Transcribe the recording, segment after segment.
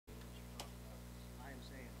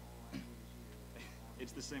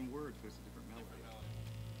It's the same word, so it's a different melody.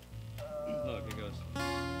 Look, it goes.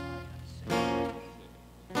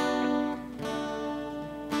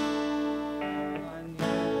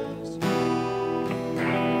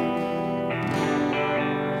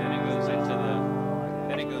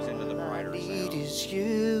 Then it goes into the brighter sound. All I need is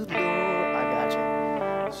you, Lord. I got you.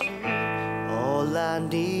 All I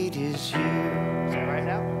need is you. Is that right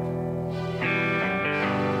now?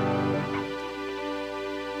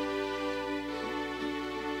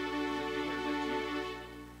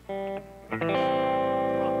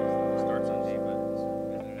 Starts on D, but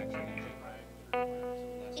and then it actually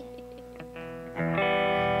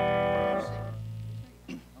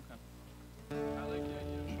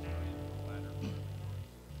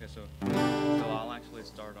okay, so I'll actually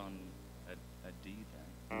start on a D then.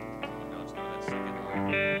 No, let's go that second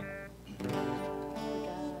line.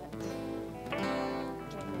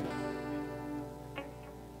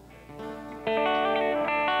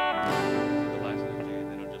 The last of the G,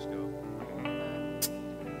 then it'll just go.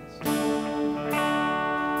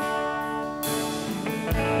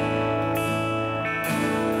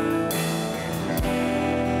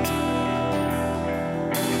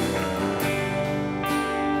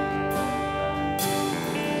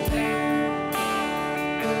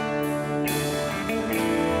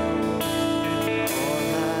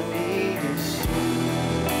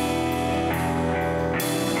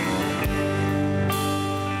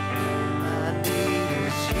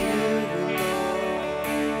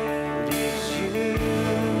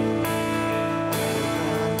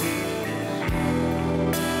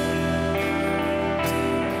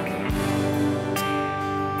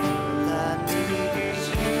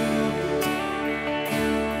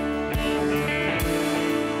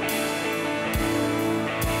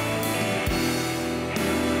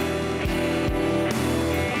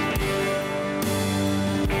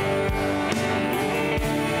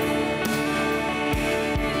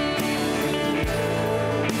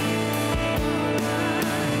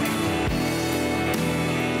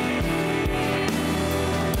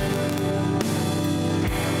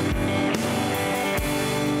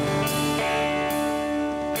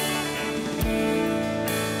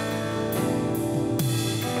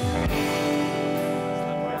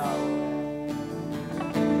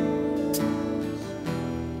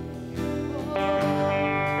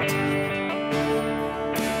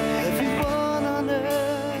 Everyone on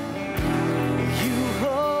earth, you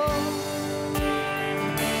hold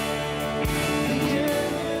the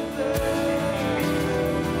universe.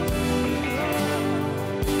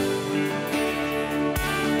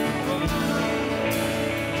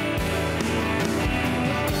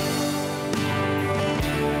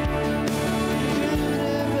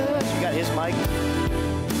 You got his mic?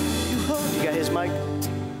 You got his mic?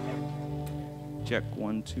 Check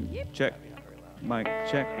 1, 2. Check. Mic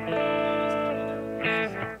check.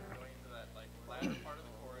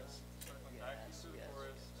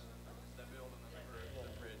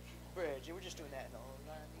 Bridge. Yeah, we're just doing that in the whole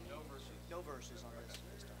line. No verses on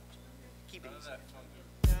this time. Keep it easy.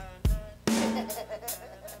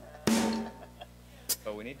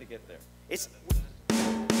 But we need to get there. It's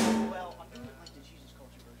well, I'm doing it like the Jesus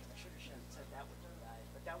Culture version. I should have said that with you guys,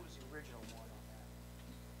 but that was the original one on that.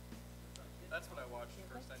 That's what I watched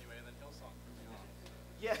first anyway, and then Hillsong threw me off.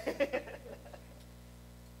 Yeah.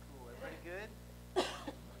 Cool. Everybody good?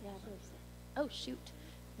 Yeah, I believe so. Oh, shoot.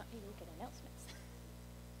 Not me look at announcements.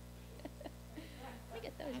 Let me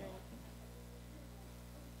get those right.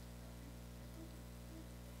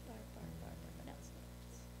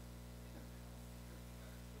 Announcements.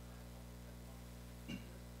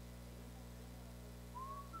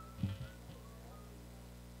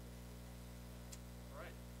 All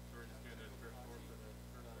right. So we're just doing the first four for the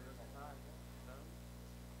first service.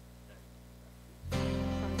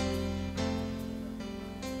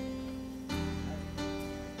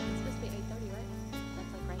 It's supposed to be 8:30, right?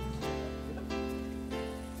 That's like right now.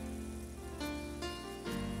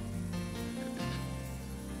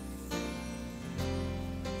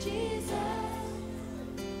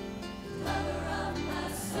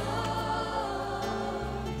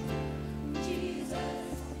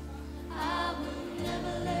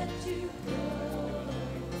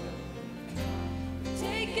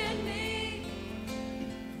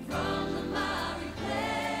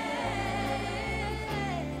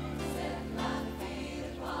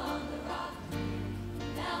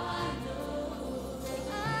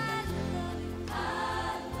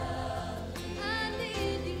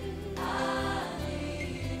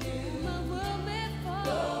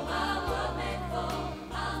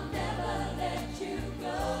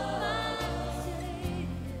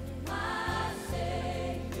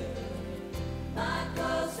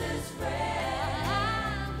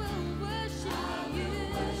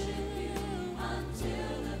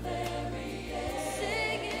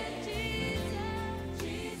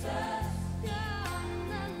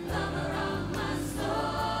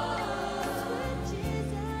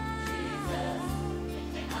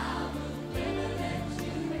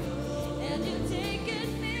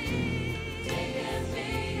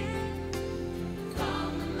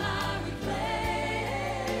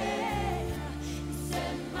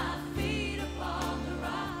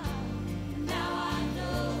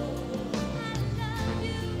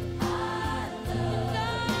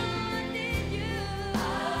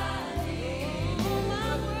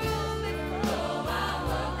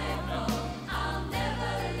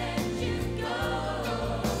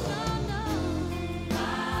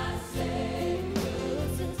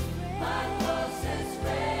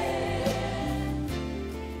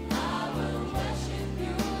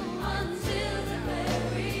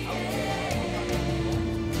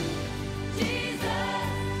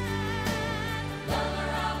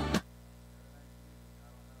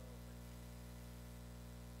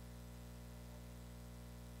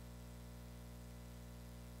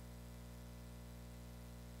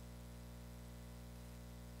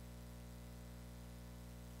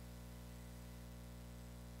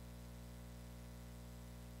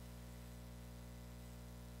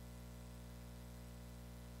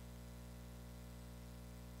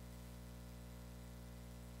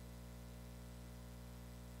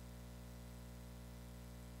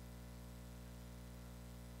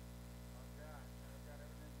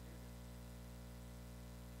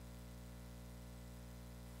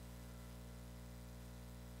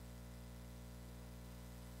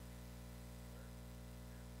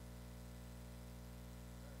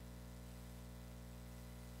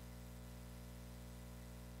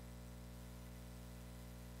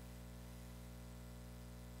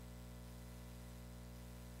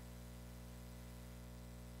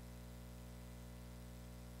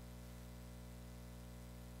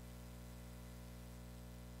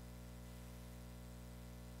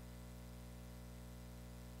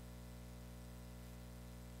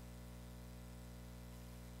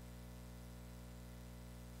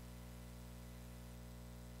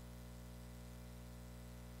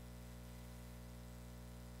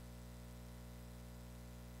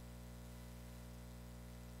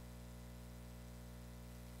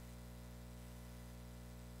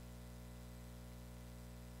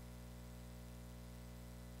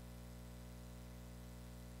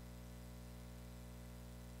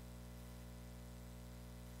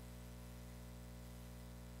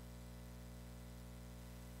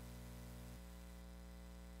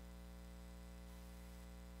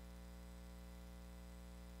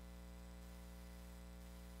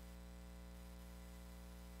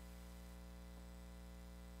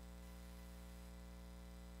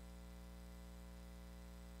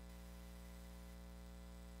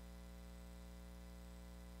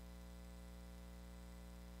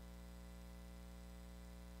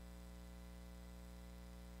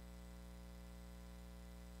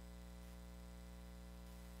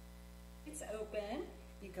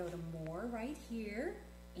 go to more right here,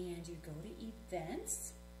 and you go to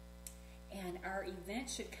events, and our event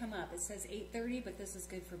should come up. It says 8:30, but this is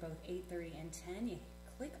good for both 8:30 and 10. You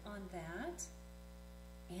click on that,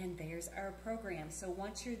 and there's our program. So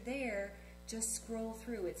once you're there, just scroll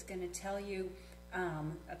through. It's going to tell you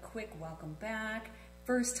a quick welcome back.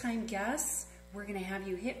 First time guests, we're going to have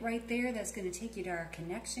you hit right there. That's going to take you to our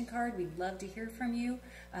connection card. We'd love to hear from you.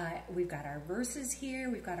 We've got our verses here.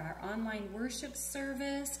 We've got our online worship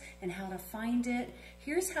service and how to find it.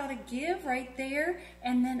 Here's how to give right there.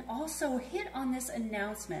 And then also hit on this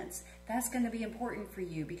announcements. That's going to be important for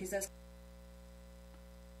you because that's...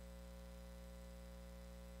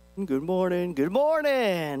 Good morning. Good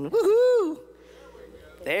morning. Woohoo!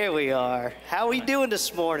 There we are. How are we doing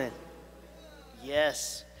this morning?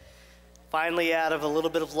 Yes. Finally out of a little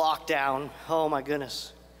bit of lockdown. Oh my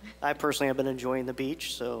goodness. I personally have been enjoying the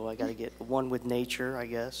beach, so I got to get one with nature, I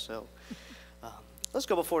guess. So let's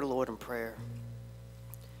go before the Lord in prayer.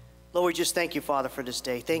 Lord, we just thank you, Father, for this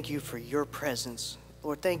day. Thank you for your presence.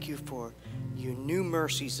 Lord, thank you for your new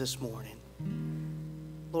mercies this morning.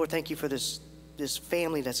 Lord, thank you for this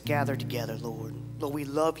family that's gathered together, Lord. Lord, we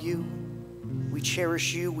love you. We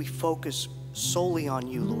cherish you. We focus solely on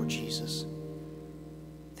you, Lord Jesus.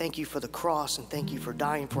 Thank you for the cross, and thank you for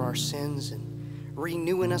dying for our sins and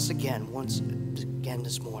renewing us once again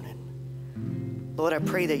this morning. Lord, I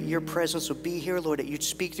pray that your presence would be here, Lord, that you'd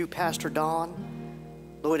speak through Pastor Don.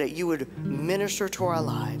 Lord, that you would minister to our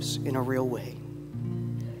lives in a real way.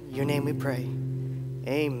 In your name we pray.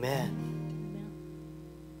 Amen.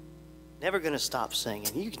 Never going to stop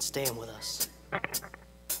singing. You can stand with us.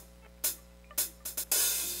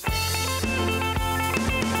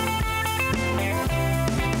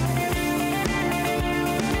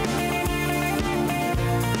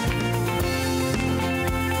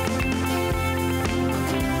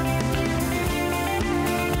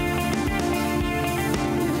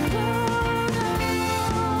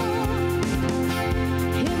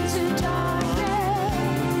 Into darkness,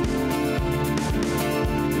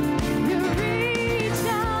 you reach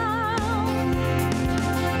down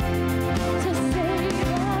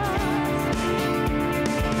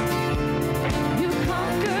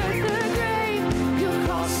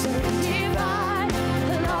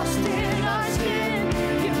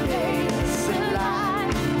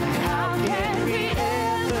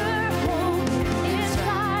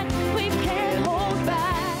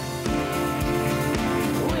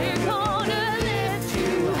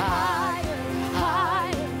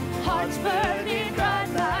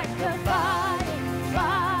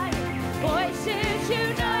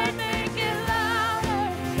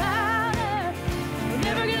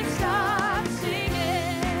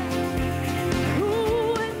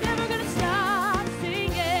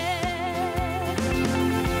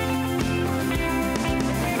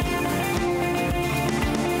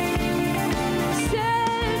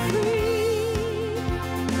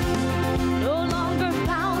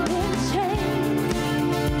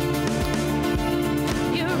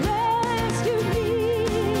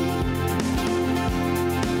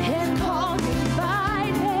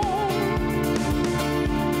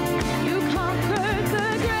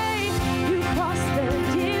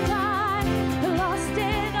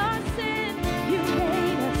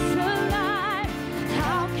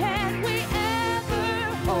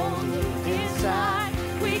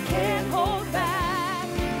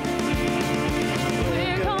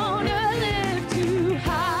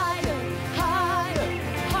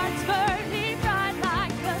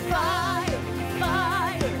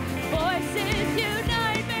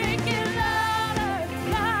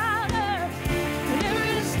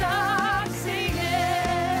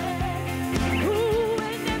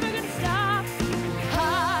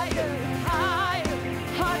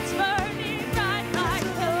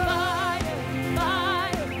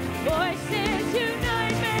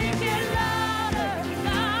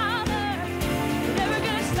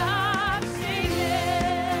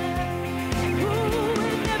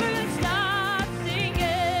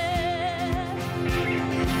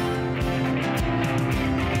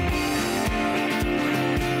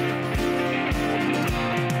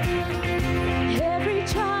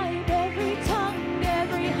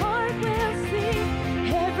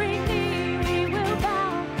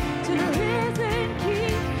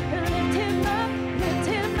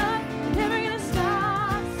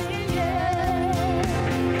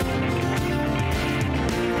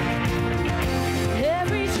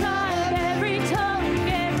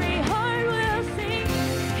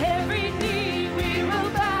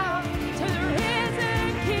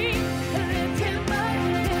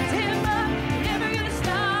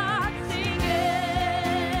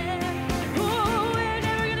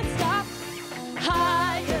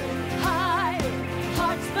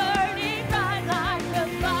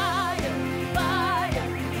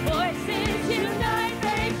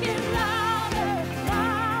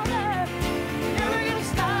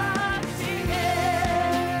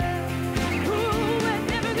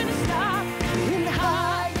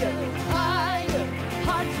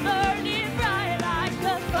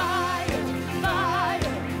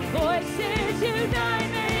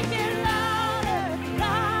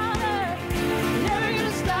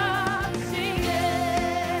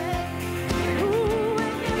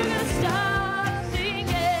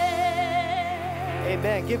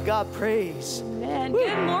Amen. Give God praise. Man,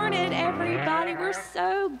 good morning, everybody. We're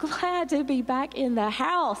so glad to be back in the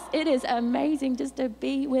house. It is amazing just to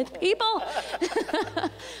be with people.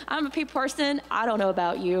 I'm a people person. I don't know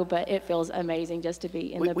about you, but it feels amazing just to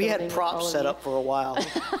be in the building. We had props set up for a while.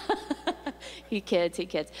 He kids.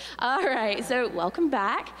 All right, so welcome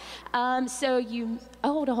back.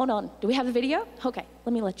 Hold on. Do we have the video? Okay,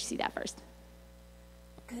 let me let you see that first.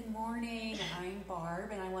 Good morning, I'm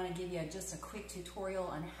Barb, and I want to give you just a quick tutorial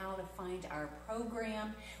on how to find our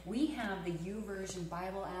program. We have the YouVersion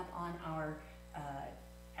Bible app on our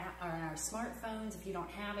smartphones. If you don't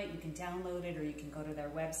have it, you can download it or you can go to their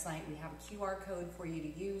website. We have a QR code for you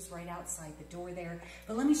to use right outside the door there.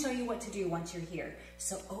 But let me show you what to do once you're here.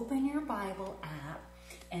 So open your Bible app,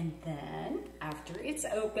 and then after it's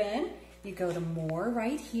open, you go to More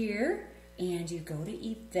right here, and you go to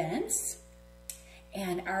Events.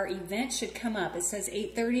 And our event should come up. It says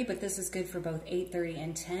 8:30, but this is good for both 8:30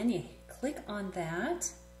 and 10. You click on that,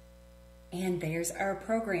 and there's our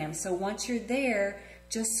program. So once you're there,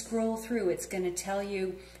 just scroll through. It's going to tell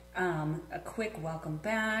you a quick welcome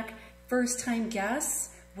back. First time guests,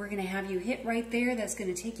 we're going to have you hit right there. That's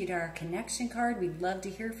going to take you to our connection card. We'd love to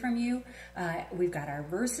hear from you. We've got our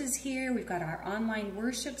verses here. We've got our online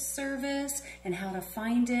worship service and how to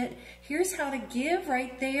find it. Here's how to give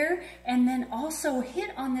right there. And then also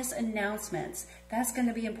hit on this announcements. That's going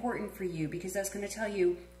to be important for you because that's going to tell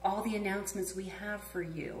you all the announcements we have for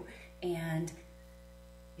you. And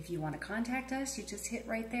if you want to contact us, you just hit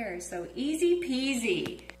right there. So easy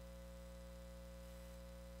peasy.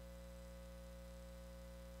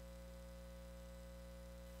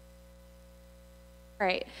 All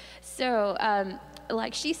right, so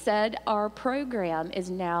like she said, our program is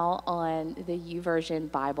now on the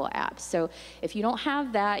YouVersion Bible app. So if you don't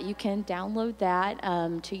have that, you can download that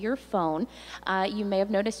to your phone. You may have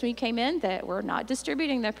noticed when you came in that we're not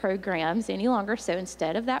distributing the programs any longer. So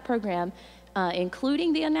instead of that program,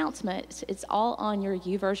 including the announcements, it's all on your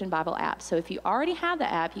YouVersion Bible app. So if you already have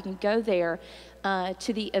the app, you can go there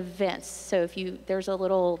to the events. So there's a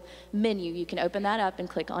little menu, you can open that up and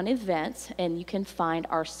click on events, and you can find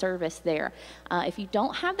our service there. If you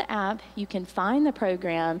don't have the app, you can find the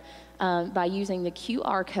program by using the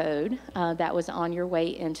QR code that was on your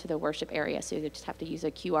way into the worship area. So you just have to use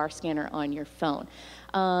a QR scanner on your phone.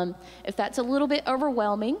 If that's a little bit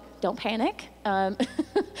overwhelming, don't panic.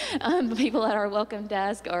 The people at our welcome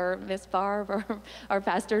desk, or Miss Barb, or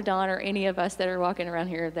Pastor Don, or any of us that are walking around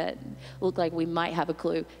here that look like we might have a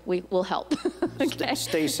clue, we will help. Okay?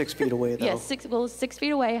 Stay 6 feet away, though. Yes, 6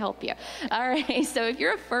 feet away, help you. All right, so if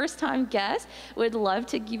you're a first-time guest, we'd love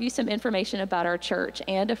to give you some information about our church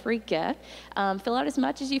and a free gift. Fill out as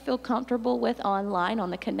much as you feel comfortable with online on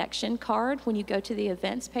the connection card. When you go to the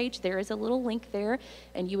events page, there is a little link there,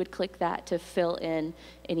 and you would click that to fill in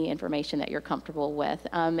any information that you're comfortable with.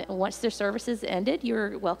 Once the service is ended,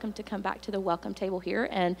 you're welcome to come back to the welcome table here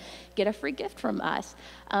and get a free gift from us.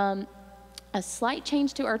 A slight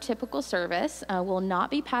change to our typical service. We'll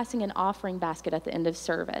not be passing an offering basket at the end of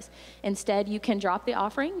service. Instead, you can drop the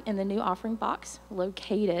offering in the new offering box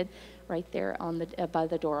located right there on by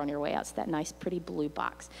the door on your way out. It's that nice, pretty blue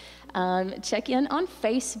box. Check in on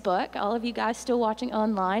Facebook. All of you guys still watching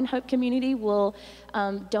online, Hope Community will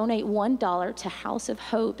donate $1 to House of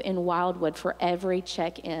Hope in Wildwood for every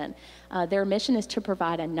check-in. Their mission is to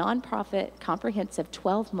provide a nonprofit, comprehensive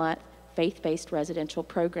 12-month faith-based residential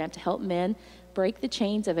program to help men break the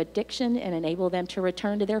chains of addiction and enable them to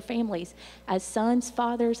return to their families as sons,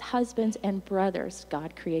 fathers, husbands, and brothers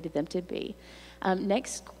God created them to be.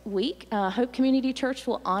 Next week, Hope Community Church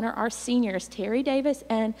will honor our seniors, Terry Davis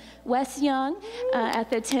and Wes Young, at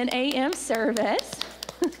the 10 a.m. service.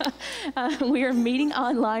 We are meeting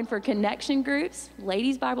online for connection groups,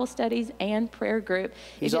 ladies' Bible studies, and prayer group.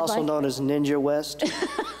 He's also known as Ninja West.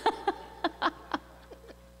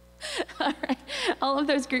 All right. All of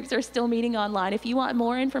those groups are still meeting online. If you want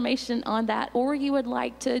more information on that, or you would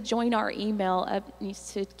like to join our email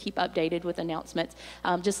to keep updated with announcements,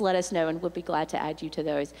 just let us know and we'll be glad to add you to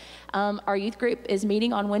those. Our youth group is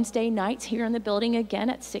meeting on Wednesday nights here in the building again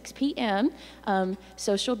at 6 p.m.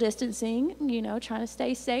 Social distancing, trying to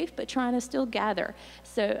stay safe, but trying to still gather.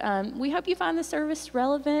 So we hope you find the service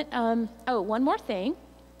relevant. One more thing.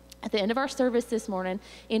 At the end of our service this morning,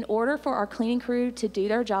 in order for our cleaning crew to do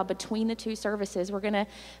their job between the two services, we're going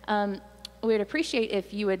to we would appreciate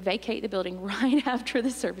if you would vacate the building right after the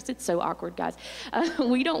service. It's so awkward, guys.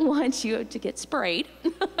 We don't want you to get sprayed.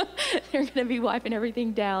 They're going to be wiping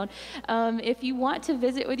everything down. If you want to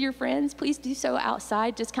visit with your friends, please do so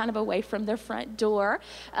outside, just kind of away from the front door.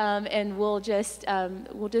 And we'll just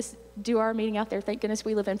do our meeting out there. Thank goodness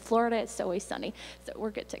we live in Florida. It's always sunny, so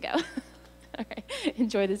we're good to go. All right.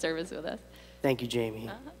 Enjoy the service with us. Thank you, Jamie.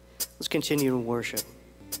 Let's continue in worship.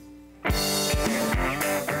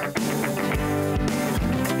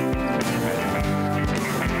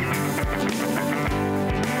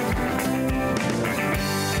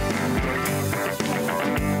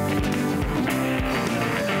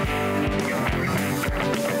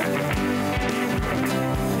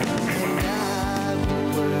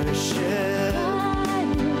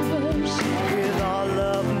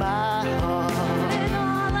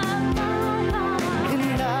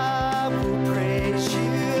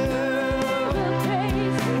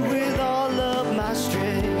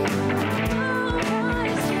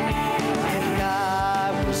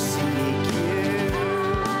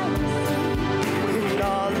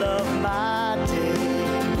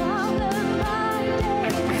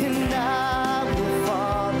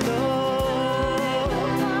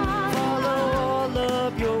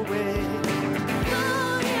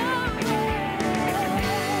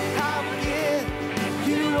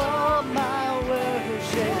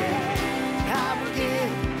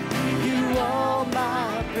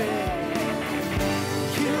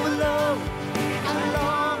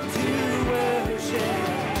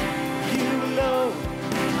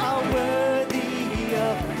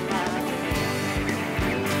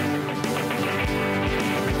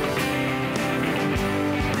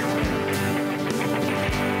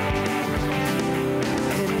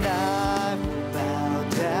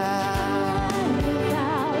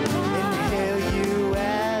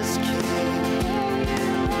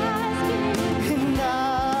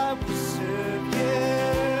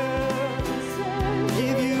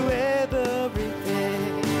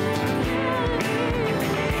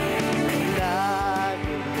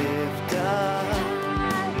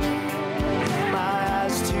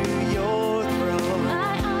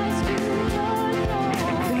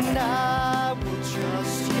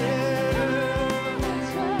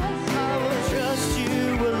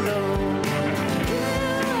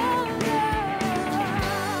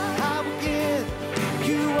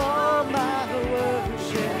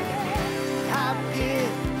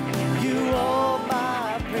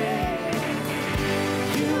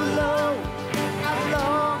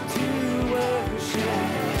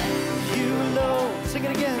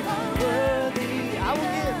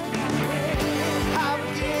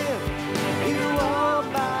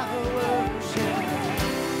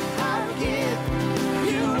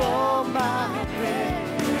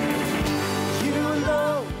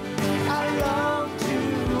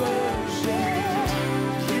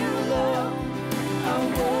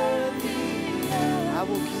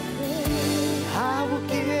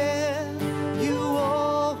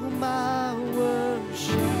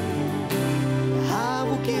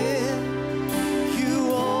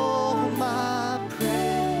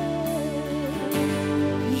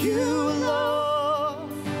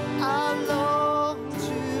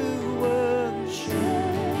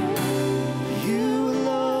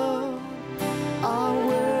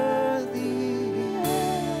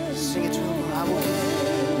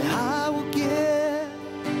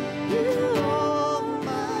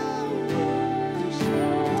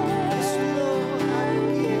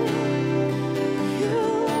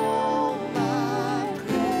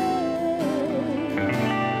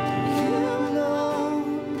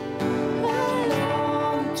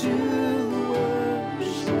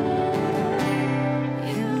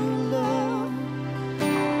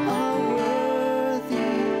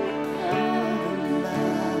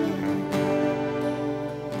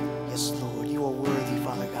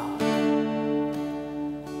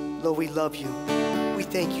 We love you. We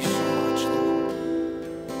thank you so much, Lord,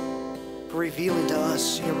 for revealing to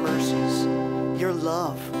us your mercies, your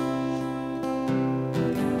love.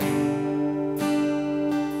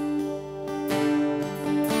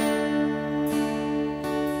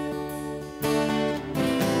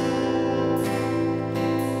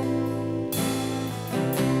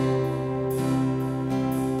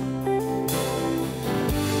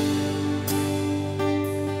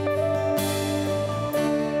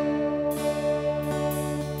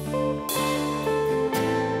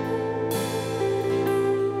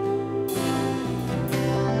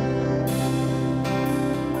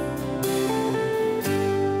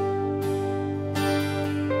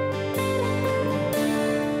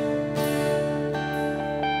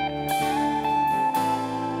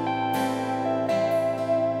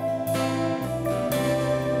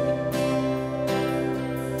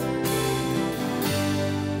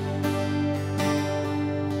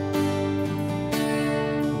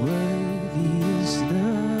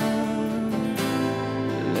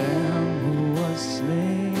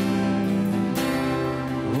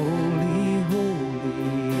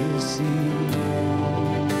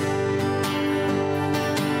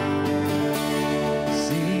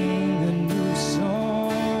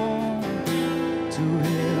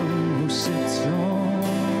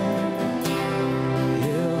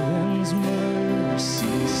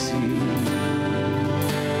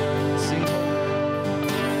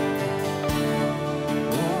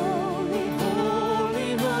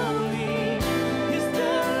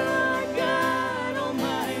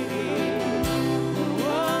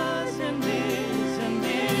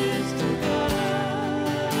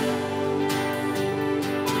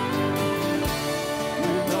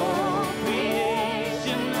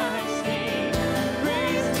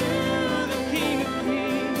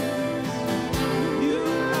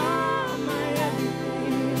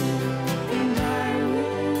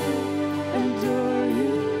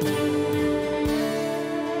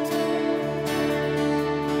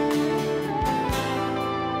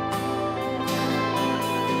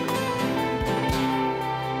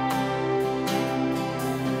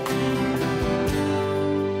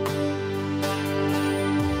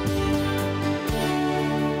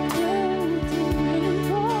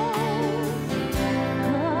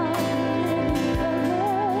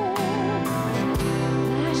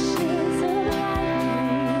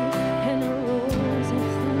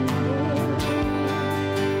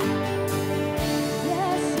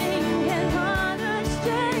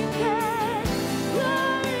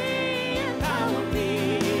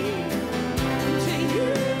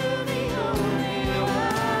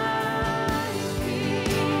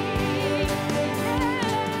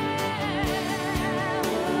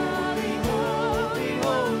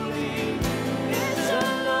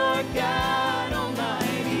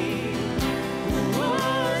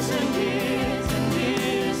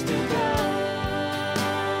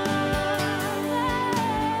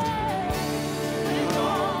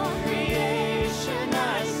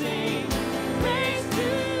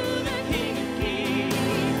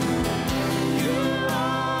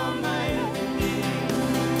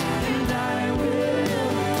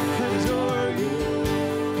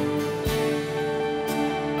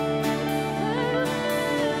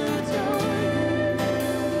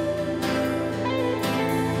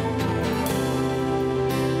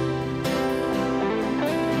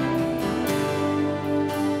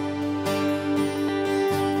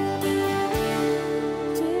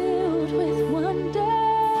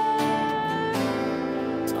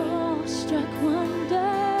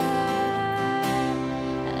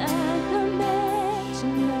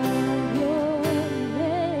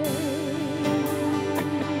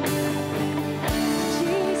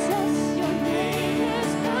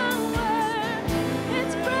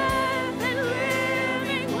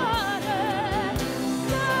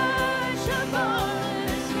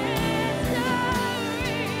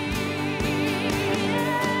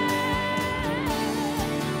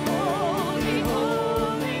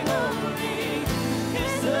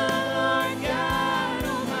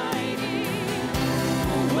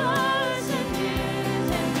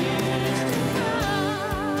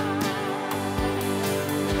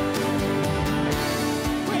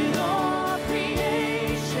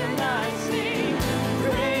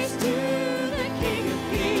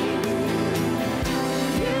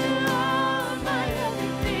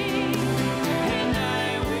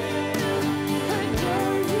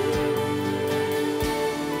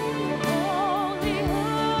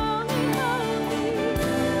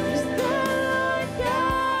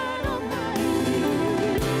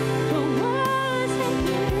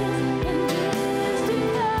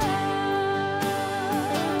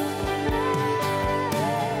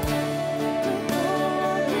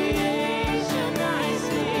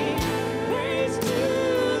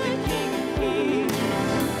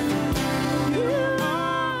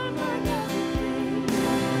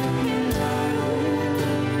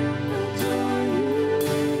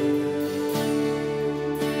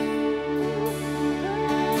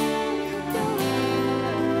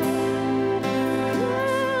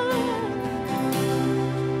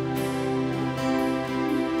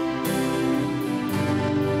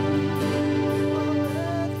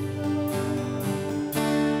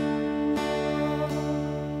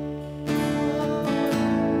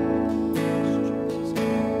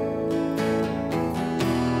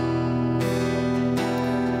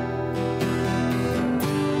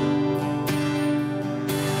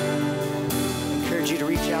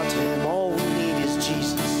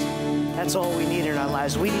 That's all we need in our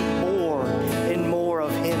lives. We need more and more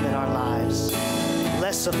of Him in our lives,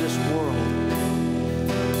 less of this world.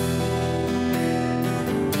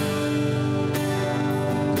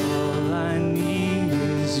 All I need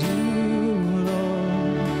is you,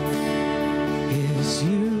 Lord, is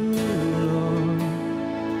you, Lord.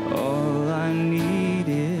 All I need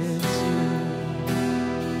is you.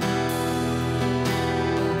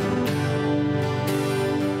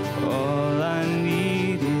 All I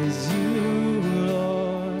need is you,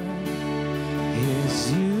 Lord,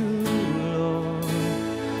 is you, Lord.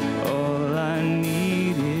 All I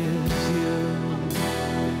need is you.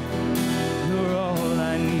 You're all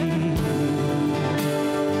I need.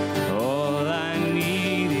 All I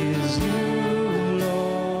need is you,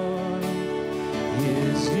 Lord,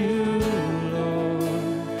 is you, Lord.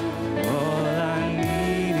 All I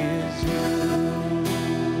need is you.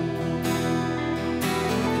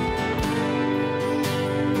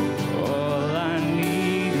 All I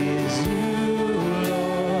need is you,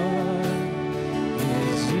 Lord,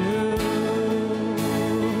 is you,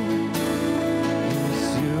 is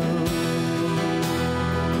you.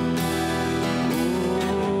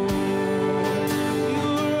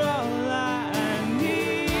 You're all I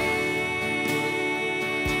need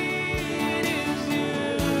is you.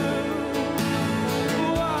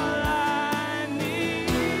 All I need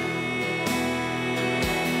is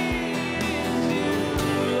you,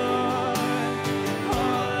 Lord.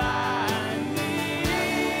 All I need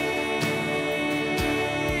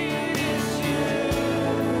is you.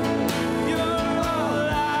 You're all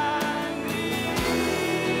I need.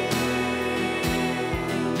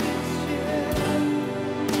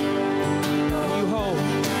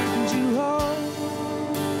 You hold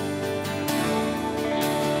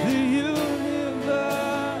the universe,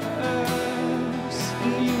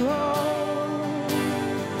 and you hold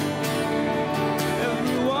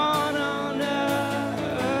everyone on earth,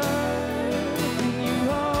 and you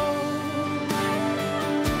hold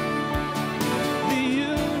the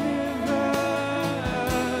universe,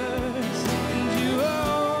 and you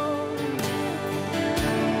hold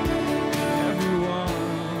everyone.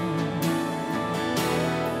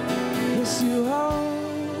 Yes, you hold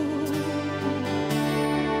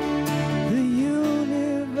the universe,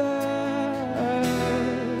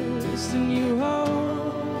 and you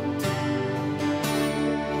hold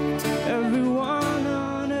everyone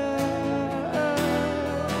on earth.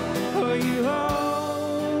 Oh, you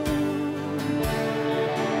hold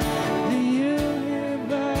the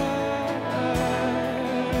universe.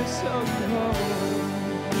 Oh, you hold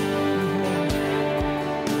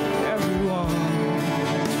everyone.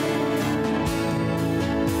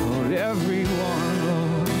 Hold everyone,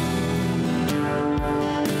 Lord.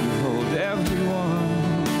 You hold everyone.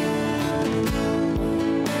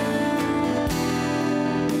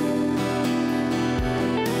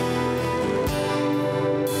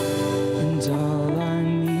 And all I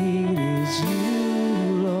need is you,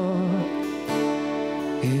 Lord,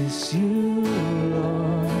 is you,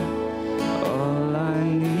 Lord. All I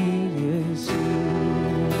need is you.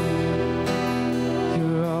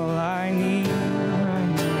 You're all I need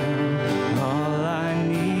right now. All I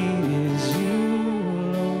need is you,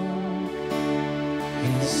 Lord,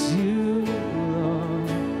 is you, Lord.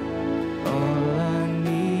 All I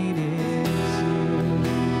need is you.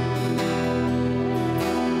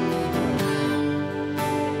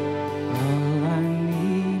 All I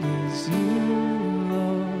need is you,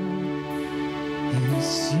 Lord,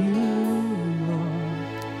 is you, Lord.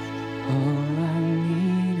 All I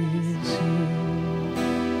need is you.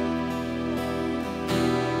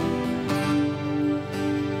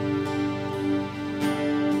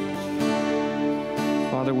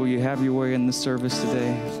 Father, will you have your way in this service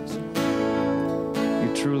today?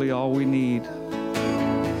 You're truly all we need.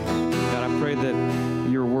 God, I pray that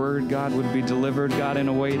your word, God, would be delivered, God, in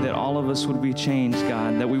a way that all of us would be changed,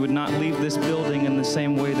 God, that we would not leave this building in the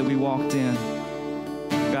same way that we walked in.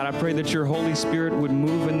 God, I pray that your Holy Spirit would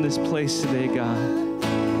move in this place today, God.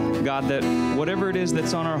 God, that whatever it is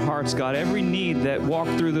that's on our hearts, God, every need that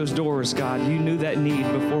walked through those doors, God, you knew that need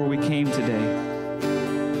before we came today.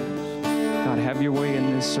 God, have your way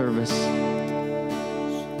in this service.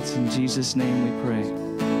 It's in Jesus' name we pray.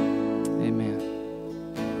 Amen.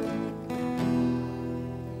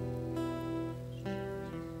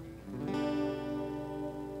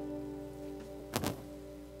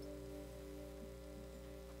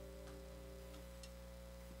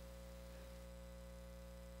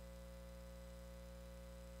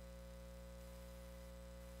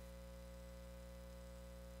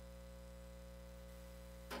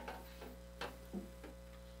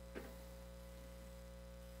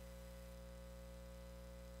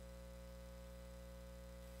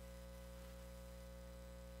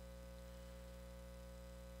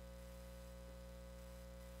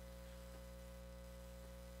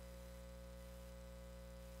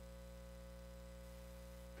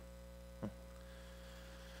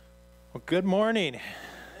 Well, good morning.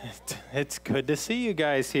 It's good to see you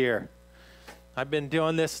guys here. I've been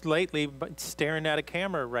doing this lately, but staring at a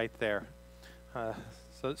camera right there.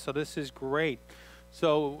 So this is great.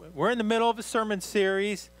 So we're in the middle of a sermon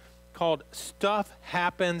series called Stuff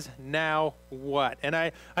Happens Now What? And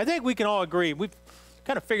I think we can all agree, we've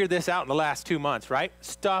kind of figured this out in the last 2 months, right?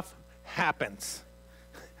 Stuff happens.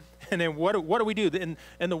 And then what do we do?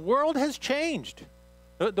 And the world has changed.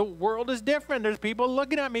 The world is different. There's people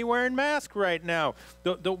looking at me wearing masks right now.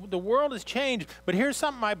 The world has changed. But here's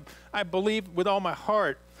something I believe with all my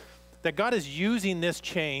heart, that God is using this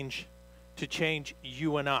change to change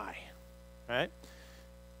you and I, right?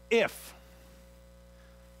 If.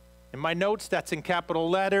 In my notes, that's in capital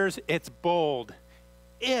letters. It's bold.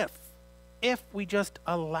 If we just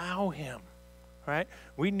allow him, right?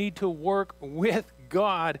 We need to work with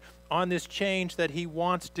God on this change that he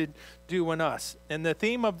wants to do in us. And the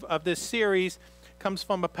theme of this series comes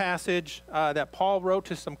from a passage that Paul wrote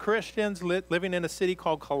to some Christians living in a city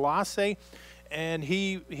called Colossae. And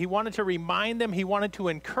he wanted to remind them, he wanted to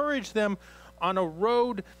encourage them on a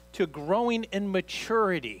road to growing in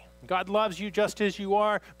maturity. God loves you just as you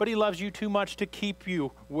are, but he loves you too much to keep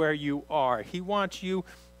you where you are. He wants you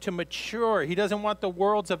to mature. He doesn't want the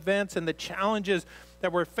world's events and the challenges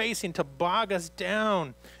that we're facing to bog us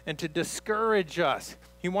down and to discourage us.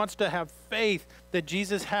 He wants to have faith that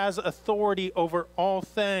Jesus has authority over all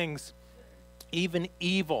things, even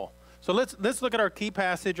evil. So let's look at our key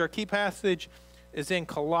passage. Our key passage is in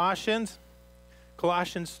Colossians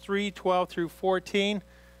 3:12 through 14,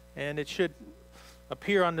 and it should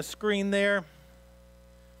appear on the screen there,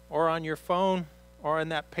 or on your phone, or in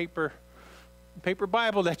that paper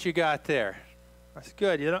Bible that you got there. That's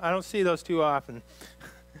good. I don't see those too often.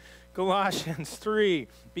 Colossians 3,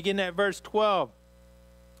 beginning at verse 12.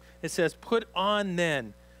 It says, "Put on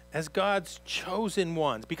then, as God's chosen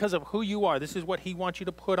ones," because of who you are. This is what he wants you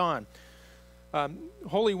to put on.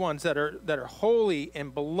 Holy ones that are holy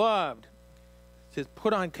and beloved. It says,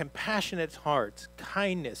 "Put on compassionate hearts,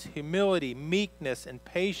 kindness, humility, meekness, and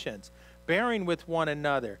patience, bearing with one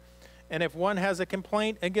another. And if one has a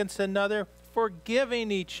complaint against another,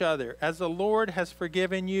 forgiving each other, as the Lord has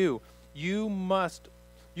forgiven you. You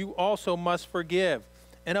also must forgive.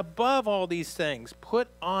 And above all these things, put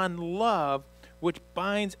on love, which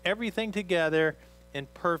binds everything together in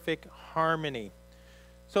perfect harmony."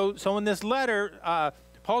 So in this letter,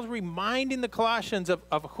 Paul's reminding the Colossians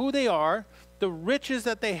of who they are, the riches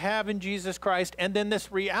that they have in Jesus Christ, and then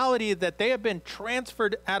this reality that they have been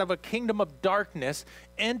transferred out of a kingdom of darkness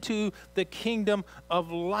into the kingdom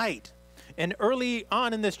of light. And early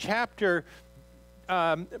on in this chapter,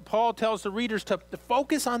 Paul tells the readers to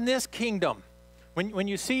focus on this kingdom. When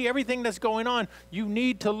you see everything that's going on, you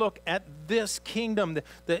need to look at this kingdom,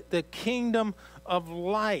 the kingdom of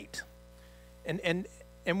light. And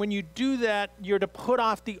when you do that, you're to put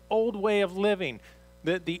off the old way of living,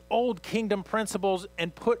 the old kingdom principles,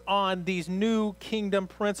 and put on these new kingdom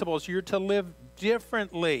principles. You're to live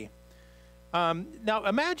differently. Now,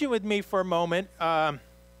 imagine with me for a moment,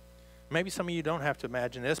 maybe some of you don't have to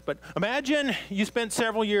imagine this, but imagine you spent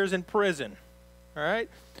several years in prison, all right?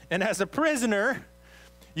 And as a prisoner,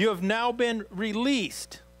 you have now been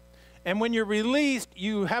released. And when you're released,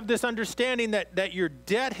 you have this understanding that your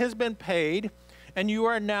debt has been paid and you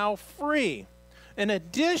are now free. In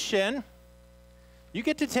addition, you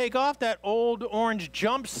get to take off that old orange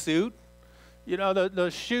jumpsuit, the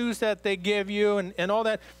shoes that they give you and all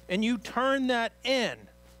that, and you turn that in.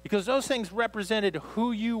 Because those things represented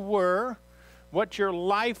who you were, what your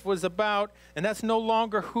life was about, and that's no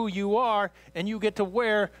longer who you are, and you get to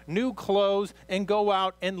wear new clothes and go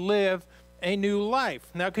out and live a new life.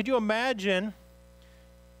 Now, could you imagine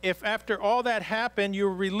if after all that happened, you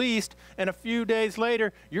were released, and a few days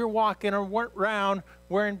later, you're walking around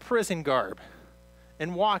wearing prison garb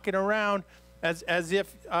and walking around as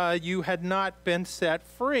if you had not been set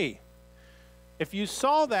free? If you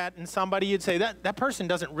saw that in somebody, you'd say that person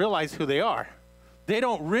doesn't realize who they are. They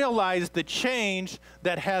don't realize the change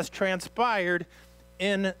that has transpired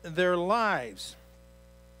in their lives.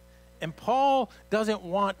 And Paul doesn't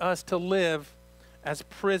want us to live as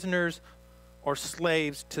prisoners or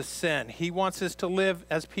slaves to sin. He wants us to live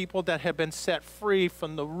as people that have been set free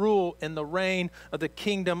from the rule and the reign of the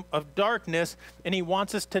kingdom of darkness, and he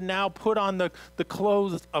wants us to now put on the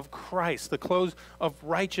clothes of Christ, the clothes of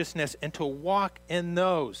righteousness, and to walk in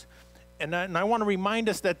those. And I want to remind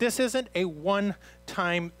us that this isn't a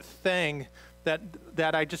one-time thing that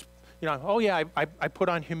I just, I put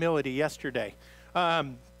on humility yesterday.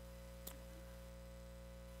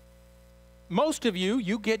 Most of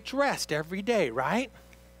you get dressed every day, right?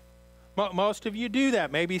 Most of you do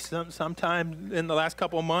that. Maybe sometime in the last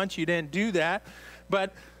couple of months you didn't do that.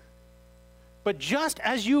 But just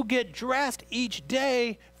as you get dressed each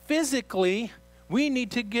day physically, we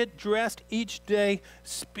need to get dressed each day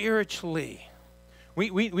spiritually.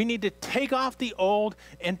 We need to take off the old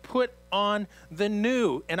and put on the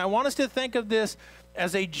new. And I want us to think of this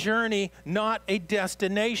as a journey, not a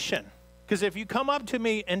destination. Because if you come up to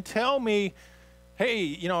me and tell me,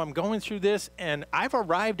 hey, I'm going through this and I've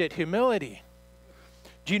arrived at humility.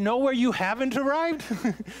 Do you know where you haven't arrived?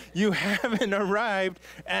 You haven't arrived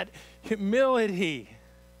at humility.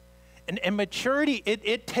 And maturity,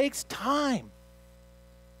 it takes time.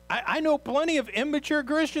 I know plenty of immature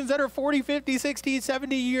Christians that are 40, 50, 60,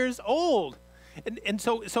 70 years old. And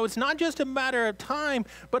so it's not just a matter of time,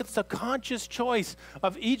 but it's a conscious choice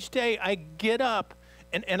of each day I get up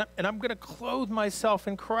and I'm going to clothe myself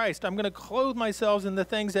in Christ. I'm going to clothe myself in the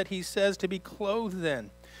things that he says to be clothed in.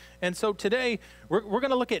 And so today we're going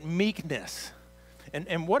to look at meekness.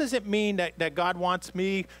 And what does it mean that God wants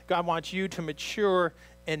me, God wants you to mature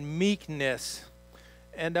in meekness?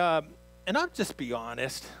 And I'll just be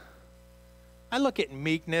honest. I look at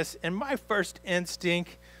meekness, and my first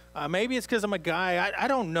instinct, maybe it's because I'm a guy, I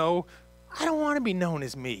don't know, I don't want to be known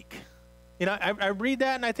as meek. I read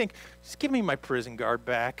that and I think, just give me my prison guard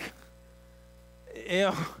back.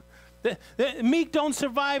 The meek don't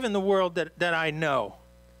survive in the world that I know.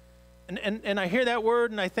 And I hear that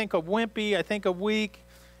word and I think of wimpy, I think of weak.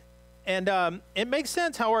 And it makes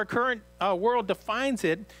sense how our current world defines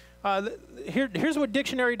it. Here's what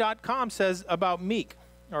dictionary.com says about meek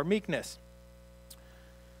or meekness.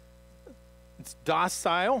 It's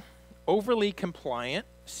docile, overly compliant,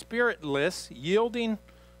 spiritless, yielding,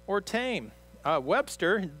 or tame.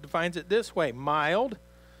 Webster defines it this way: mild,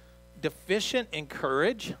 deficient in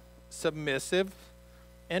courage, submissive,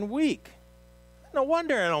 and weak. No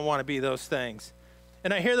wonder I don't want to be those things.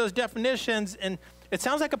 And I hear those definitions, and it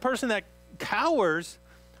sounds like a person that cowers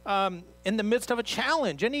in the midst of a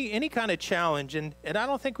challenge, any kind of challenge, and I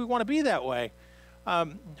don't think we want to be that way.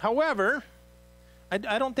 However,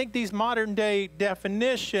 I don't think these modern day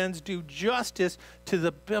definitions do justice to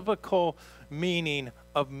the biblical meaning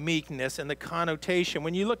of meekness and the connotation.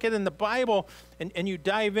 When you look at it in the Bible and you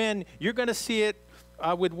dive in, you're going to see it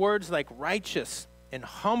with words like righteous and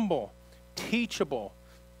humble, teachable,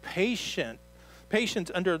 patient, patience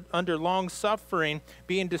under long suffering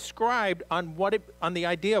being described on the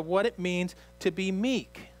idea of what it means to be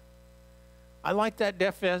meek. I like that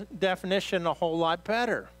definition a whole lot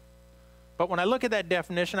better. But when I look at that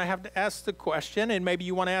definition, I have to ask the question, and maybe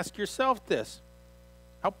you want to ask yourself this: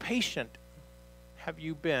 how patient have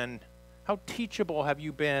you been? How teachable have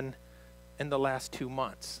you been in the last 2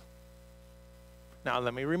 months? Now,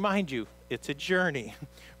 let me remind you, it's a journey.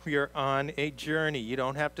 We are on a journey. You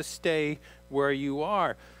don't have to stay where you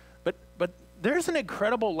are. But there's an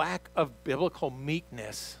incredible lack of biblical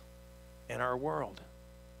meekness in our world.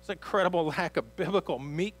 There's an incredible lack of biblical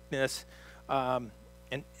meekness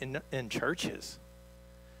in churches.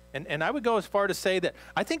 And I would go as far to say that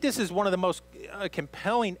I think this is one of the most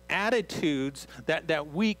compelling attitudes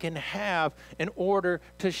that we can have in order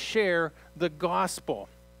to share the gospel.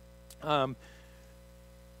 And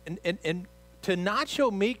to not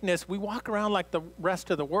show meekness, we walk around like the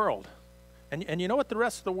rest of the world. And you know what the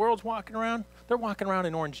rest of the world's walking around? They're walking around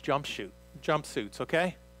in orange jumpsuits,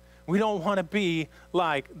 okay? We don't want to be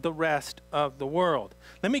like the rest of the world.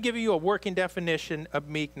 Let me give you a working definition of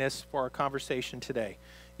meekness for our conversation today.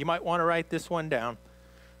 You might want to write this one down.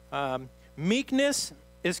 Meekness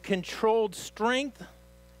is controlled strength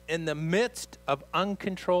in the midst of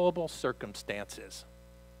uncontrollable circumstances.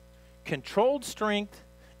 Controlled strength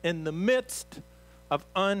in the midst of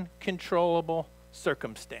uncontrollable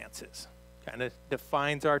circumstances. Kind of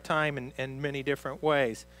defines our time in many different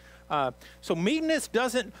ways. So meekness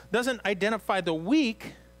doesn't identify the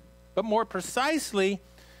weak, but more precisely,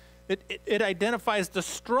 it identifies the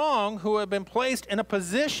strong who have been placed in a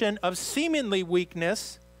position of seemingly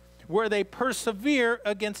weakness where they persevere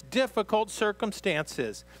against difficult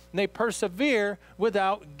circumstances. And they persevere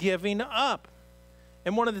without giving up.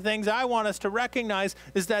 And one of the things I want us to recognize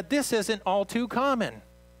is that this isn't all too common.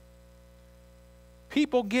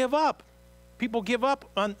 People give up. People give up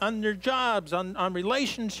on their jobs, on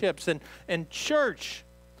relationships and church.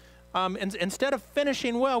 And instead of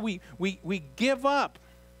finishing well, we give up.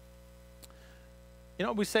 You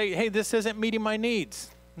know, we say, hey, this isn't meeting my needs.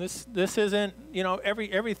 This isn't,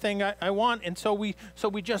 everything I want. And so we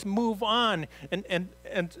just move on and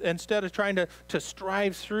instead of trying to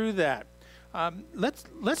strive through that.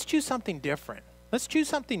 Let's choose something different. Let's choose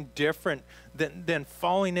something different than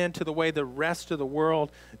falling into the way the rest of the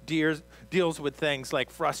world deals with things like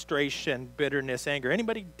frustration, bitterness, anger.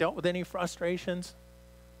 Anybody dealt with any frustrations?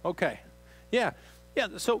 Okay. Yeah.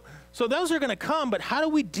 So those are going to come, but how do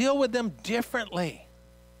we deal with them differently?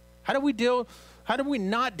 How do we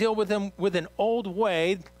not deal with them with an old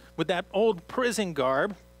way, with that old prison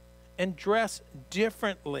garb, and dress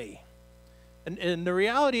differently? And the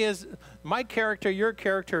reality is, my character, your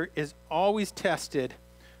character, is always tested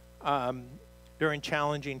during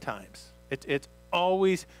challenging times. It's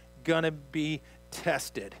always going to be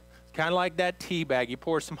tested. It's kind of like that tea bag. You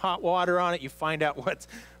pour some hot water on it, you find out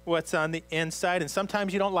what's on the inside. And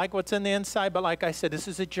sometimes you don't like what's in the inside, but like I said, this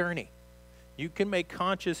is a journey. You can make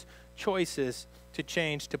conscious choices to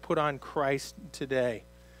change, to put on Christ today.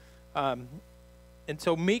 And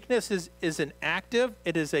so meekness is an active,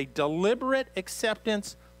 it is a deliberate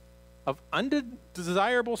acceptance of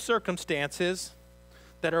undesirable circumstances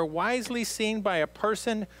that are wisely seen by a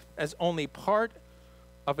person as only part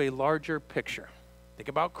of a larger picture. Think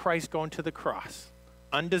about Christ going to the cross.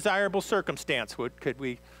 Undesirable circumstance, we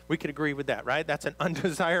could agree with that, right? That's an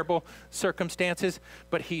undesirable circumstances,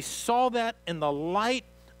 but he saw that in the light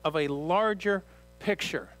of a larger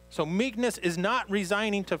picture. So meekness is not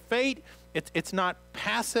resigning to fate. It's not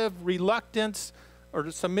passive reluctance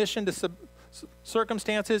or submission to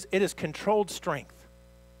circumstances. It is controlled strength.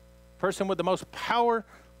 Person with the most power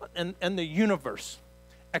in the universe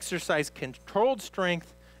exercise controlled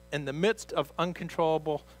strength in the midst of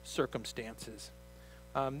uncontrollable circumstances.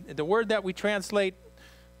 The word that we translate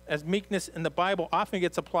as meekness in the Bible often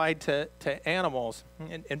gets applied to animals.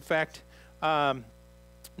 In fact,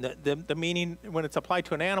 the meaning when it's applied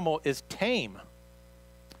to an animal is tame.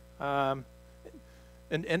 And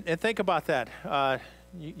think about that.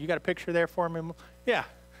 You got a picture there for me? Yeah.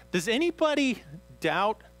 Does anybody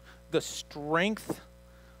doubt the strength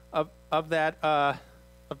of the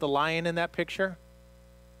lion in that picture?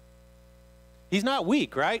 He's not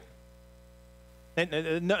weak, right?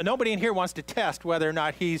 And nobody in here wants to test whether or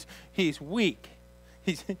not he's weak.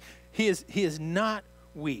 He is not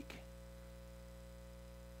weak.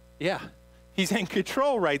 Yeah, he's in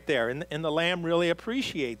control right there, and the lamb really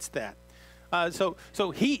appreciates that.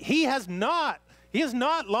 So he has not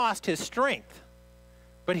lost his strength,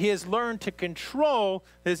 but he has learned to control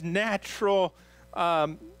his natural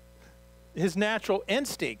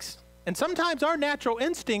instincts. And sometimes our natural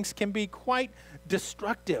instincts can be quite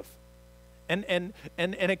destructive, and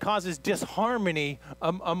it causes disharmony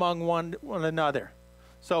among one another.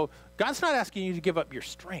 So God's not asking you to give up your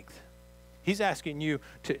strength. He's asking you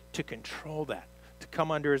to control that, to come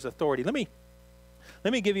under his authority. Let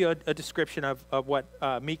me give you a description of what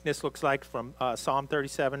meekness looks like from Psalm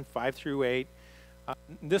 37, 5 through 8.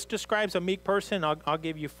 This describes a meek person. I'll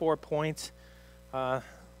give you 4 points, and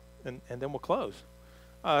then we'll close.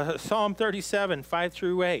 Psalm 37, 5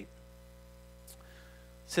 through 8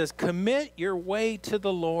 says, "Commit your way to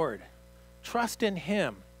the Lord. Trust in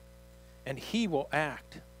him, and he will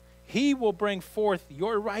act. He will bring forth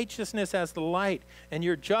your righteousness as the light and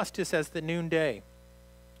your justice as the noonday.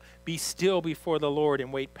 Be still before the Lord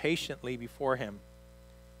and wait patiently before him.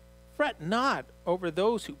 Fret not over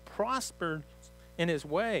those who prosper in his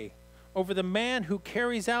way, over the man who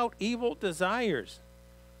carries out evil desires.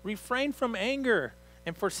 Refrain from anger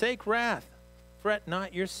and forsake wrath. Fret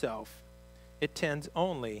not yourself. It tends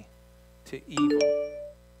only to evil."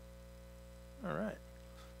 All right.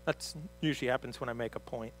 That usually happens when I make a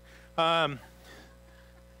point. So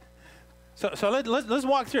let's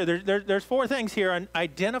walk through. There's 4 things here on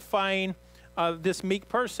identifying this meek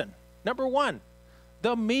person. Number 1,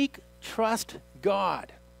 the meek trust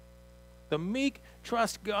God. The meek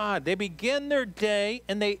trust God. They begin their day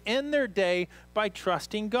and they end their day by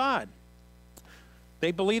trusting God.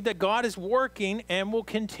 They believe that God is working and will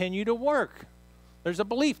continue to work. There's a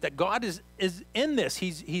belief that God is in this.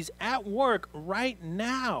 He's at work right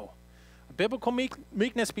now. Biblical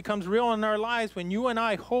meekness becomes real in our lives when you and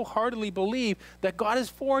I wholeheartedly believe that God is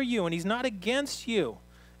for you and he's not against you.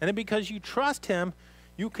 And then because you trust him,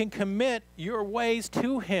 you can commit your ways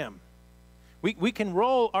to him. We can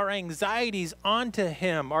roll our anxieties onto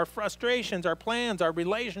him, our frustrations, our plans, our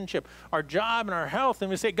relationship, our job, and our health.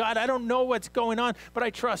 And we say, God, I don't know what's going on, but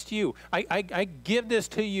I trust you. I give this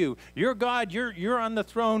to you. You're God. You're on the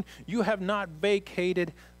throne. You have not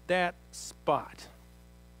vacated that spot.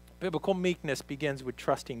 Biblical meekness begins with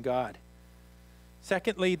trusting God.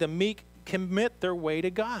 Secondly, the meek commit their way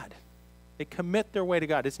to God. They commit their way to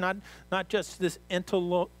God. It's not just this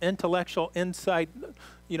intellectual insight,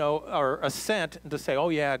 or assent to say, oh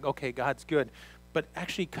yeah, okay, God's good, but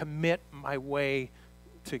actually commit my way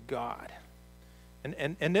to God.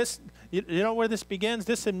 And this, you know where this begins?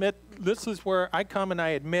 This is where I come and I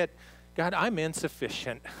admit, God, I'm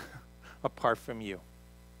insufficient apart from you.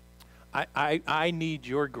 I need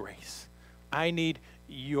your grace. I need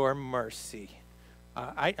your mercy.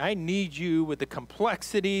 I need you with the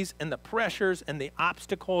complexities and the pressures and the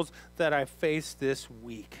obstacles that I face this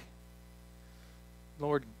week.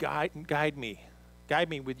 Lord, guide me. Guide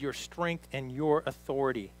me with your strength and your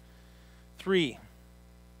authority. 3,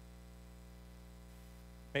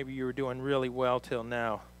 maybe you were doing really well till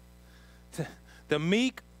now. The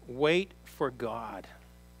meek wait for God.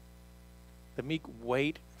 The meek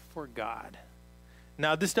wait for God.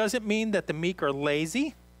 Now, this doesn't mean that the meek are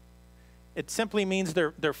lazy. It simply means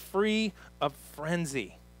they're free of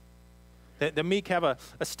frenzy. The meek have a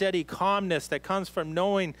steady calmness that comes from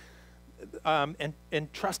knowing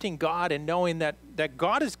and trusting God and knowing that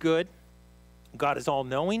God is good, God is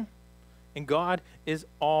all-knowing, and God is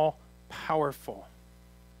all-powerful.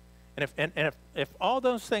 And if all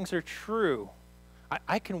those things are true,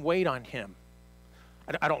 I can wait on him.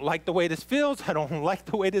 I don't like the way this feels. I don't like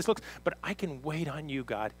the way this looks, but I can wait on you,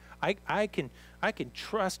 God. I can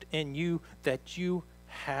trust in you that you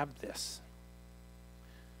have this.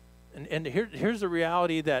 And here's the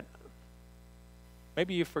reality that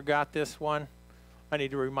maybe you forgot this one. I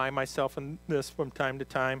need to remind myself of this from time to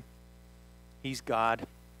time. He's God.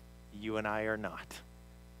 You and I are not.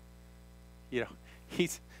 You know,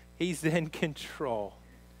 he's in control.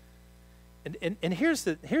 And here's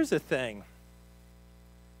the thing.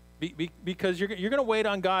 Because you're going to wait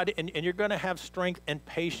on God and you're going to have strength and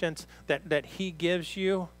patience that he gives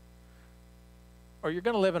you, or you're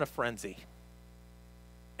going to live in a frenzy.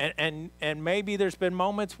 And maybe there's been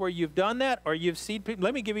moments where you've done that, or you've seen people.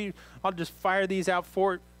 I'll just fire these out,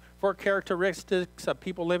 four characteristics of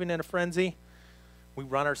people living in a frenzy. We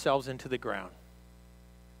run ourselves into the ground.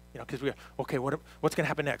 You know, because what's going to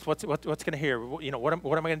happen next? What's going to hear? You know, what am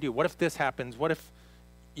I going to do? What if this happens? What if,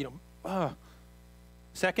 you know,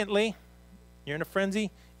 Secondly, you're in a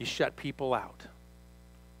frenzy, you shut people out.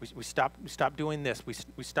 We stop doing this.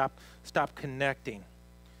 We stop connecting.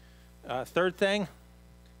 Third thing,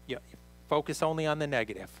 you focus only on the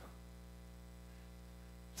negative.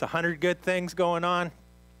 It's 100 good things going on,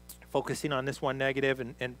 focusing on this one negative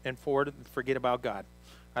and forget about God.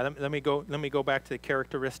 Let me go back to the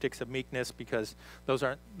characteristics of meekness, because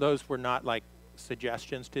those were not like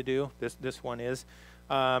suggestions to do. This one is.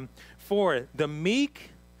 4, the meek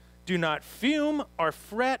do not fume or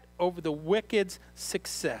fret over the wicked's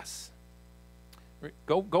success.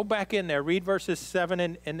 Go back in there. Read verses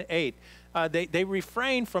 7 and 8. They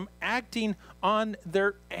refrain from acting on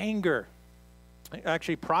their anger.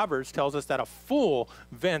 Actually, Proverbs tells us that a fool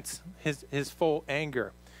vents his full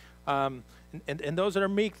anger. And those that are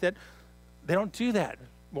meek, that they don't do that.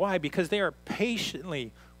 Why? Because they are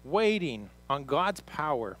patiently waiting on God's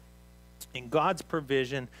power, in God's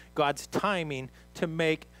provision, God's timing to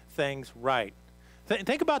make things right.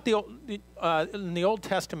 Think about in the Old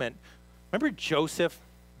Testament. Remember Joseph?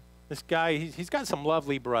 This guy, he's got some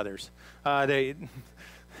lovely brothers. They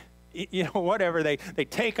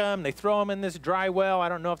take him, they throw him in this dry well. I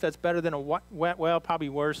don't know if that's better than a wet well, probably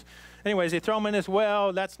worse. Anyways, they throw him in this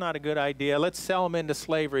well. That's not a good idea. Let's sell him into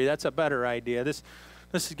slavery. That's a better idea. This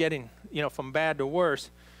is getting, from bad to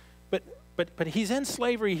worse. But he's in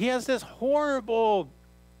slavery. He has this horrible,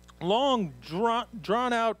 long,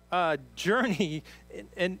 drawn out journey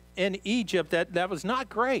in Egypt that was not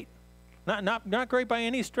great. Not great by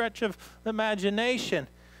any stretch of imagination.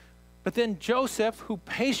 But then Joseph, who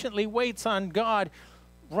patiently waits on God,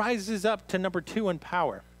 rises up to number 2 in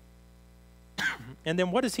power. And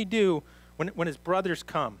then what does he do when his brothers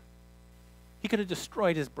come? He could have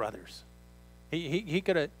destroyed his brothers. He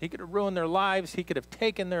could have ruined their lives. He could have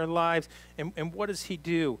taken their lives. And what does he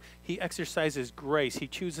do? He exercises grace. He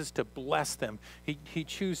chooses to bless them. He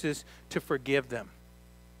chooses to forgive them.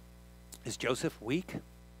 Is Joseph weak?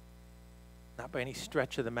 Not by any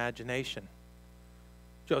stretch of the imagination.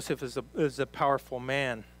 Joseph is a powerful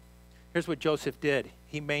man. Here's what Joseph did.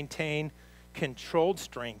 He maintained controlled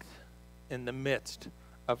strength in the midst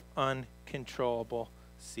of uncontrollable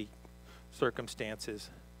circumstances.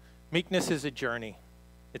 Meekness is a journey.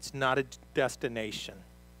 It's not a destination.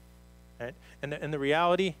 Right? And the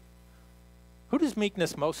reality, who does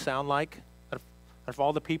meekness most sound like out of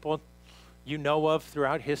all the people you know of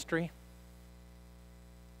throughout history?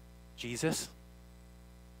 Jesus.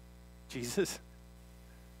 Jesus.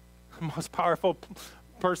 The most powerful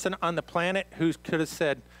person on the planet who could have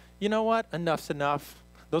said, you know what, enough's enough.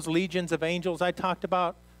 Those legions of angels I talked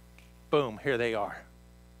about, boom, here they are.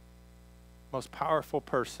 Most powerful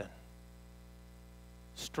person.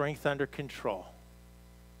 Strength under control.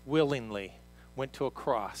 willingly went to a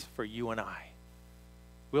cross for you and I,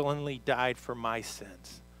 willingly died for my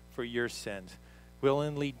sins, for your sins,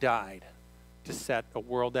 willingly died to set a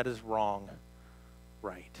world that is wrong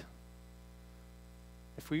right.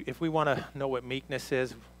 If we want to know what meekness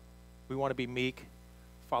is, we want to be meek,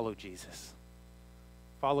 follow Jesus.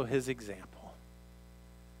 Follow his example.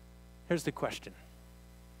 Here's the question.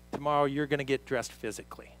 Tomorrow you're going to get dressed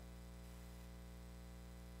physically.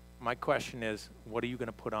 My question is, what are you going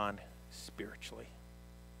to put on spiritually?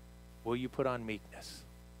 Will you put on meekness?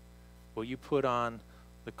 Will you put on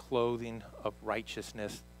the clothing of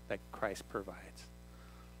righteousness that Christ provides?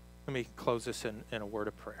 Let me close this in a word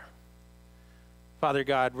of prayer. Father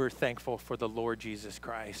God, we're thankful for the Lord Jesus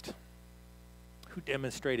Christ, who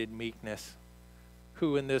demonstrated meekness,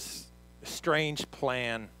 who in this strange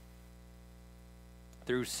plan,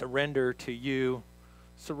 through surrender to you,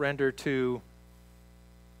 surrender to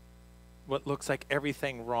what looks like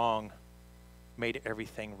everything wrong, made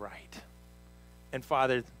everything right. And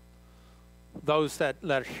Father, those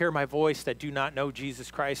that hear my voice that do not know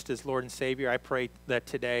Jesus Christ as Lord and Savior, I pray that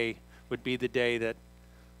today would be the day that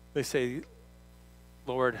they say,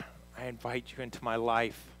 Lord, I invite you into my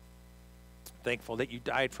life. Thankful that you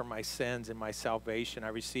died for my sins and my salvation. I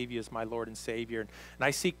receive you as my Lord and Savior. And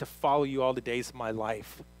I seek to follow you all the days of my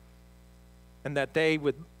life. And that they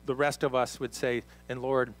would, the rest of us would say, and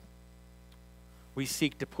Lord, we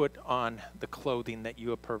seek to put on the clothing that you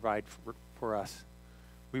have provided for us.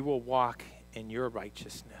 We will walk in your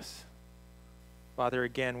righteousness. Father,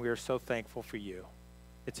 again, we are so thankful for you.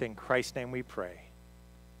 It's in Christ's name we pray.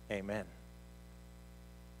 Amen.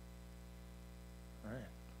 All right.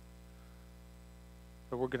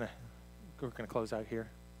 So we're gonna close out here.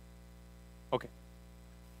 Okay.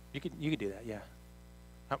 You could do that, yeah.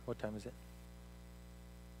 What time is it?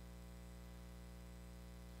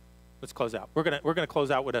 Let's close out. We're gonna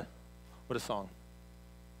close out with a song.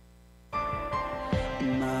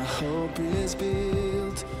 My hope is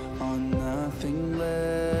built on nothing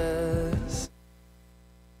less.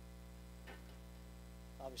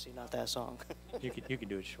 Obviously not that song. You can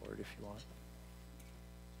do it short if you want.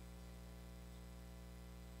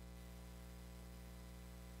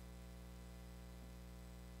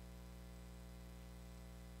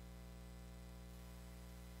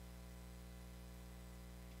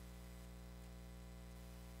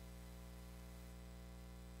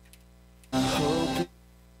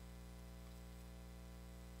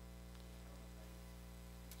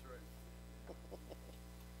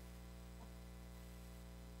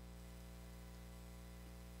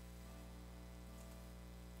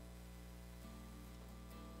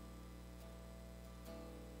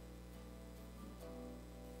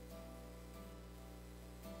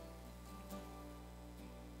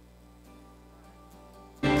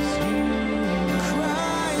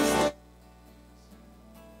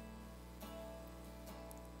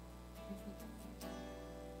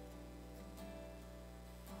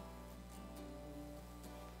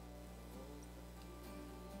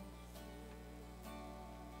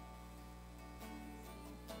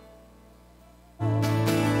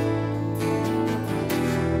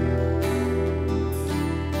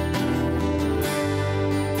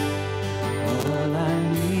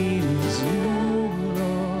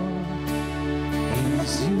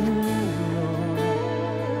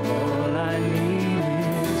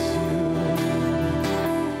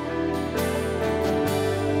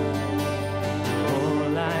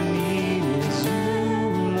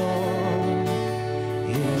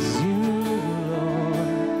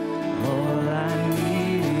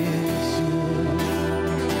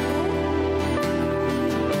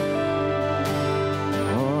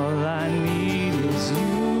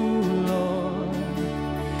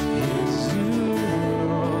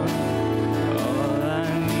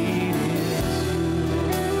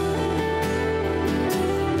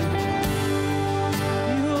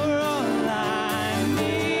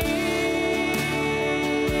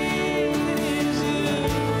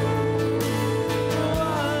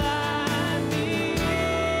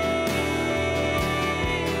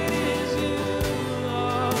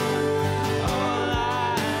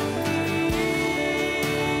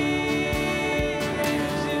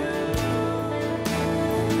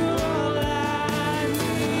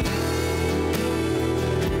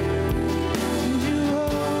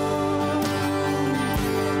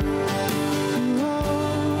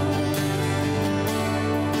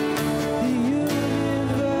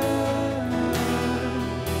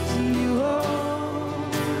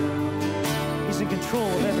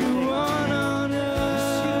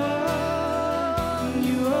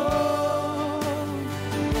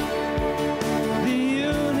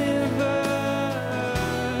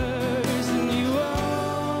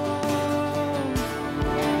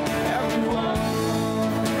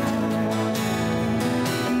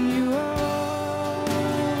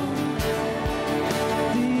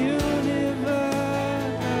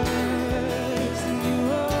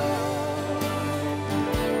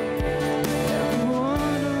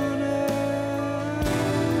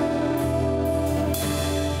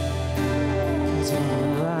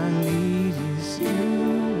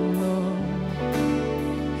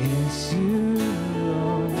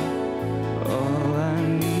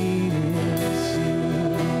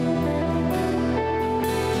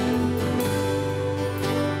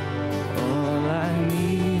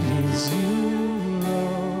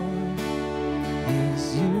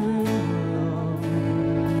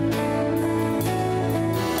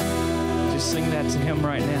 sing that to him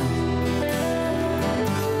right now.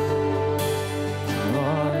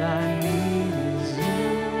 All I need is you,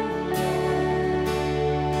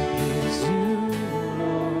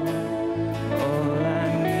 Lord. All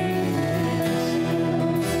I need is you.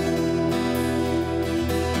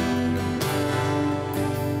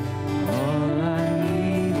 All I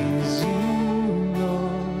need is you,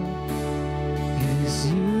 Lord.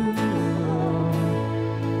 Is you, Lord.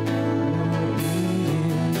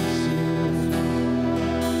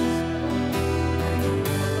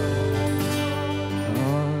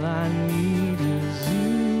 All I need is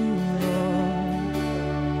you, Lord.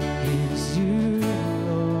 Is you,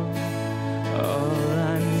 Lord. All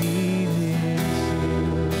I need is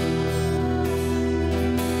you.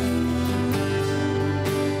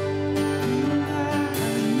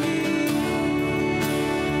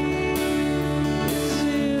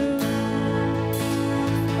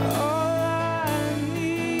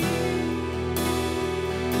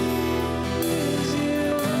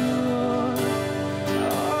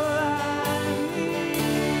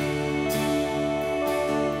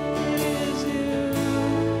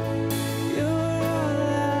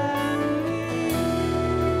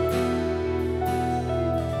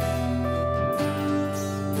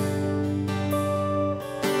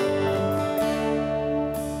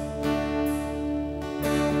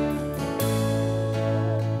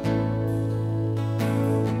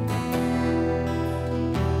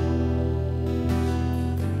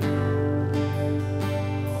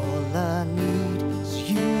 All I need is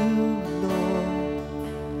you, Lord,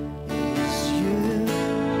 is you.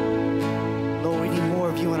 Lord, we need more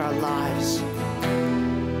of you in our lives,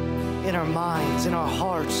 in our minds, in our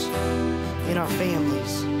hearts, in our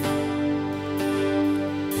families.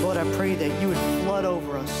 Lord, I pray that you would flood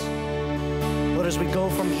over us. Lord, as we go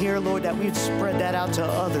from here, Lord, that we would spread that out to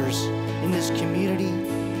others in this community.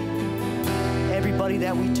 Everybody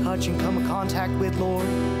that we touch and come in contact with, Lord.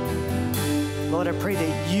 Lord, I pray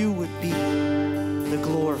that you would be the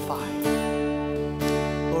glorified.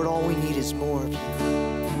 Lord, all we need is more of you.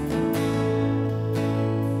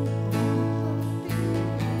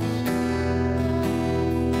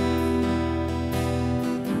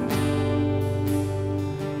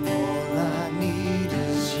 All I need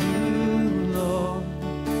is you, Lord.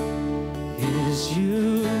 Is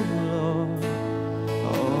you, Lord.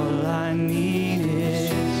 All I need is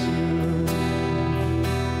you.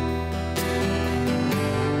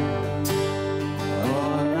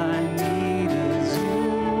 All I need is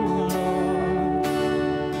you, Lord.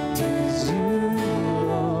 Is you,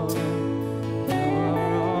 Lord. You're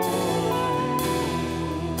all I need.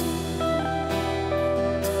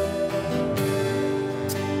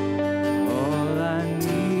 All I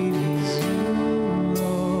need is you,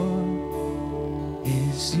 Lord.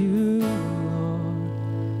 Is you, Lord.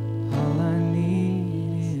 All I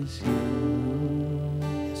need is you.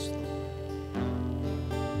 Yes, Lord.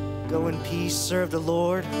 Go in peace, serve the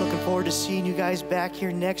Lord. Looking forward to seeing you guys back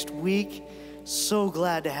here next week. So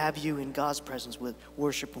glad to have you in God's presence with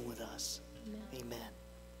worshiping with us. Amen.